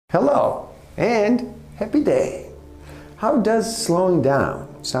Hello and happy day. How does slowing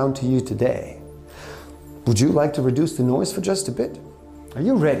down sound to you today? Would you like to reduce the noise for just a bit? Are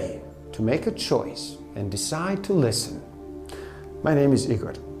you ready to make a choice and decide to listen? My name is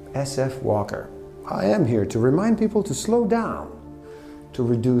Igor S.F. Walker. I am here to remind people to slow down, to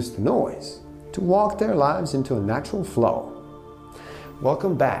reduce the noise, to walk their lives into a natural flow.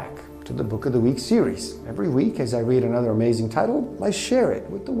 Welcome back to the Book of the Week series. Every week as I read another amazing title, I share it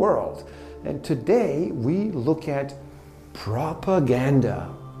with the world. And today we look at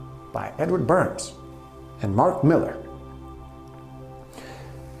Propaganda by Edward Burns and Mark Miller.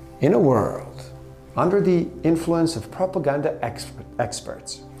 In a world under the influence of propaganda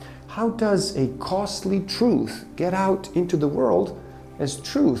experts, how does a costly truth get out into the world as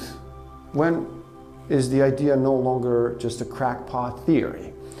truth when is the idea no longer just a crackpot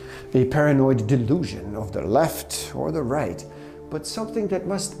theory, a paranoid delusion of the left or the right, but something that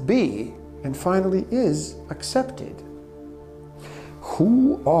must be and finally is accepted?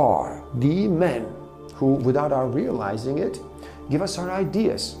 Who are the men who, without our realizing it, give us our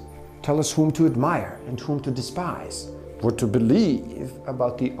ideas, tell us whom to admire and whom to despise, what to believe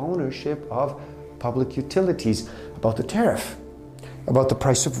about the ownership of public utilities, about the tariff, about the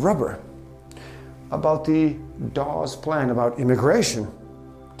price of rubber, about the Dawes plan about immigration?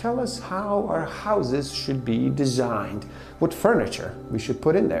 Tell us how our houses should be designed, what furniture we should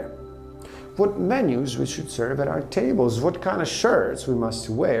put in there, what menus we should serve at our tables, what kind of shirts we must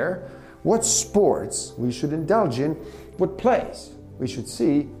wear, what sports we should indulge in, what plays we should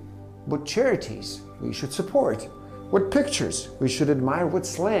see, what charities we should support, what pictures we should admire, what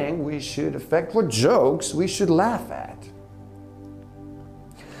slang we should affect, what jokes we should laugh at.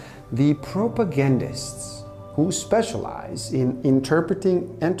 The propagandists who specialize in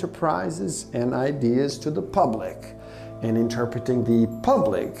interpreting enterprises and ideas to the public and interpreting the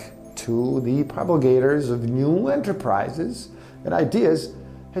public to the propagators of new enterprises and ideas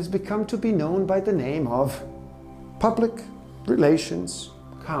has become to be known by the name of Public Relations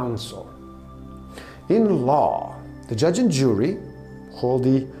Counsel. In law, the judge and jury hold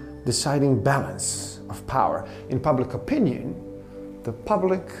the deciding balance of power. In public opinion, the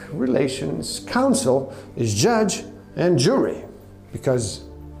Public Relations Counsel is judge and jury because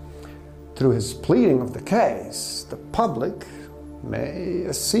through his pleading of the case, the public may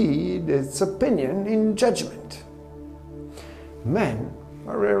accede its opinion in judgment. Men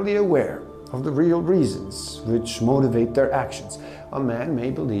are rarely aware of the real reasons which motivate their actions. A man may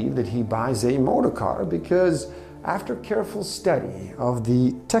believe that he buys a motor car because after careful study of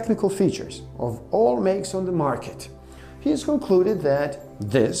the technical features of all makes on the market, he has concluded that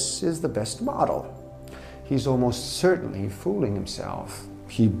this is the best model. He's almost certainly fooling himself.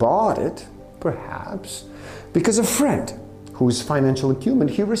 He bought it, perhaps, because a friend whose financial acumen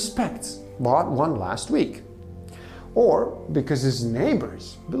he respects bought one last week. Or because his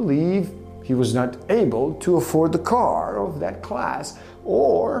neighbors believe he was not able to afford the car of that class.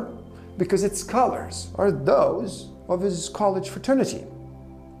 Or because its colors are those of his college fraternity.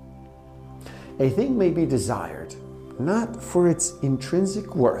 A thing may be desired not for its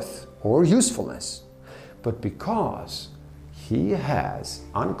intrinsic worth or usefulness, but because he has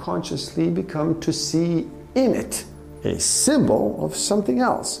unconsciously become to see in it a symbol of something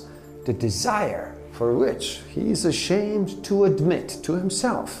else, the desire for which he is ashamed to admit to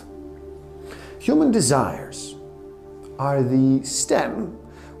himself. Human desires are the stem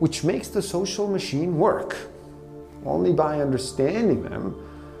which makes the social machine work. Only by understanding them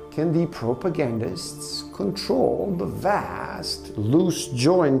can the propagandists control the vast,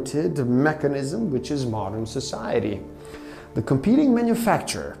 loose-jointed mechanism which is modern society. The competing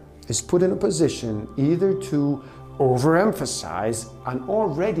manufacturer is put in a position either to overemphasize an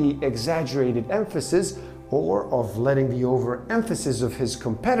already exaggerated emphasis or of letting the overemphasis of his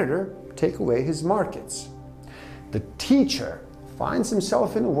competitor take away his markets. The teacher finds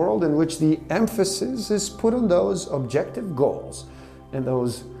himself in a world in which the emphasis is put on those objective goals and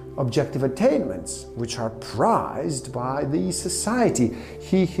those objective attainments which are prized by the society.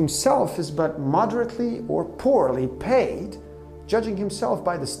 He himself is but moderately or poorly paid, judging himself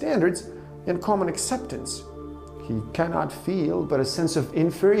by the standards and common acceptance. He cannot feel but a sense of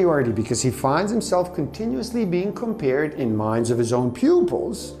inferiority because he finds himself continuously being compared in minds of his own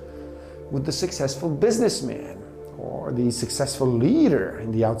pupils with the successful businessman or the successful leader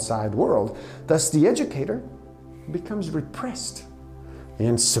in the outside world. Thus, the educator becomes repressed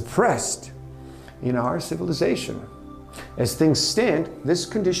and suppressed in our civilization. As things stand, this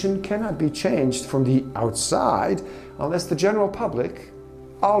condition cannot be changed from the outside unless the general public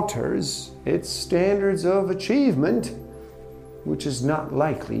alters its standards of achievement which is not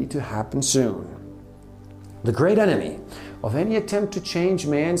likely to happen soon. The great enemy of any attempt to change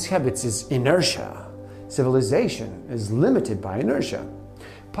man's habits is inertia. Civilization is limited by inertia.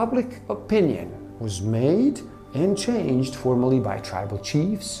 Public opinion was made and changed formally by tribal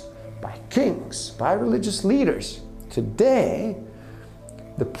chiefs, by kings, by religious leaders. Today,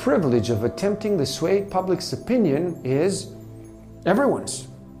 the privilege of attempting to sway public's opinion is everyone's.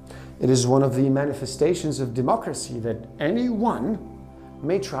 It is one of the manifestations of democracy that anyone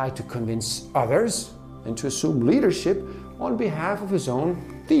may try to convince others and to assume leadership on behalf of his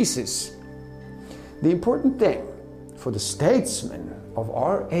own thesis. The important thing for the statesmen of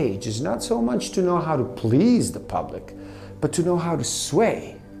our age is not so much to know how to please the public, but to know how to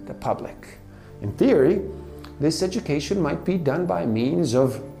sway the public. In theory, this education might be done by means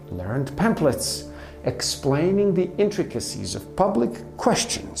of learned pamphlets explaining the intricacies of public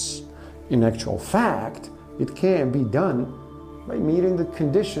questions. In actual fact, it can be done by meeting the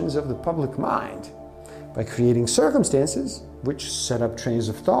conditions of the public mind, by creating circumstances which set up trains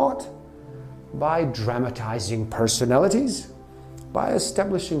of thought, by dramatizing personalities, by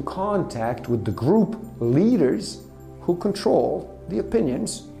establishing contact with the group leaders who control the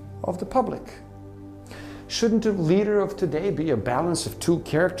opinions of the public. Shouldn't a leader of today be a balance of two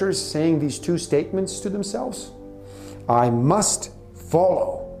characters saying these two statements to themselves? I must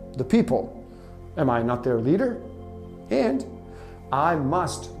follow the people. Am I not their leader? And I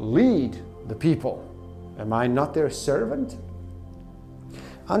must lead the people. Am I not their servant?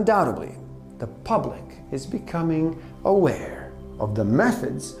 Undoubtedly, the public is becoming aware of the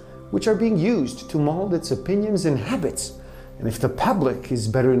methods which are being used to mold its opinions and habits. And if the public is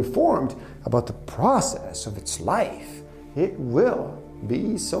better informed about the process of its life, it will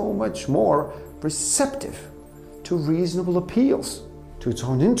be so much more receptive to reasonable appeals to its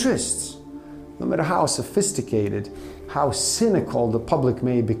own interests. No matter how sophisticated, how cynical the public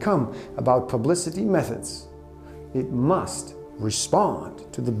may become about publicity methods, it must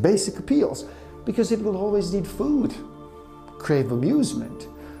respond to the basic appeals because it will always need food, crave amusement,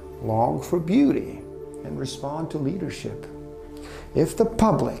 long for beauty, and respond to leadership. If the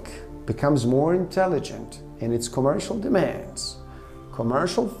public becomes more intelligent in its commercial demands,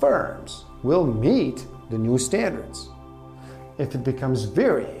 commercial firms will meet the new standards. If it becomes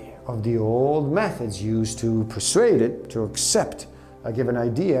weary of the old methods used to persuade it to accept a given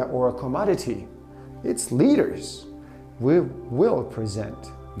idea or a commodity, its leaders will present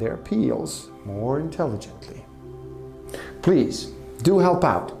their appeals more intelligently. Please do help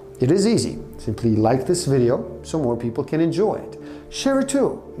out. It is easy. Simply like this video so more people can enjoy it. Share it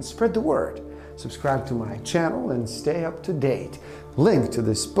too and spread the word. Subscribe to my channel and stay up to date. Link to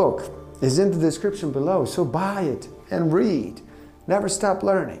this book is in the description below, so buy it and read. Never stop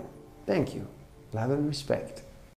learning. Thank you. Love and respect.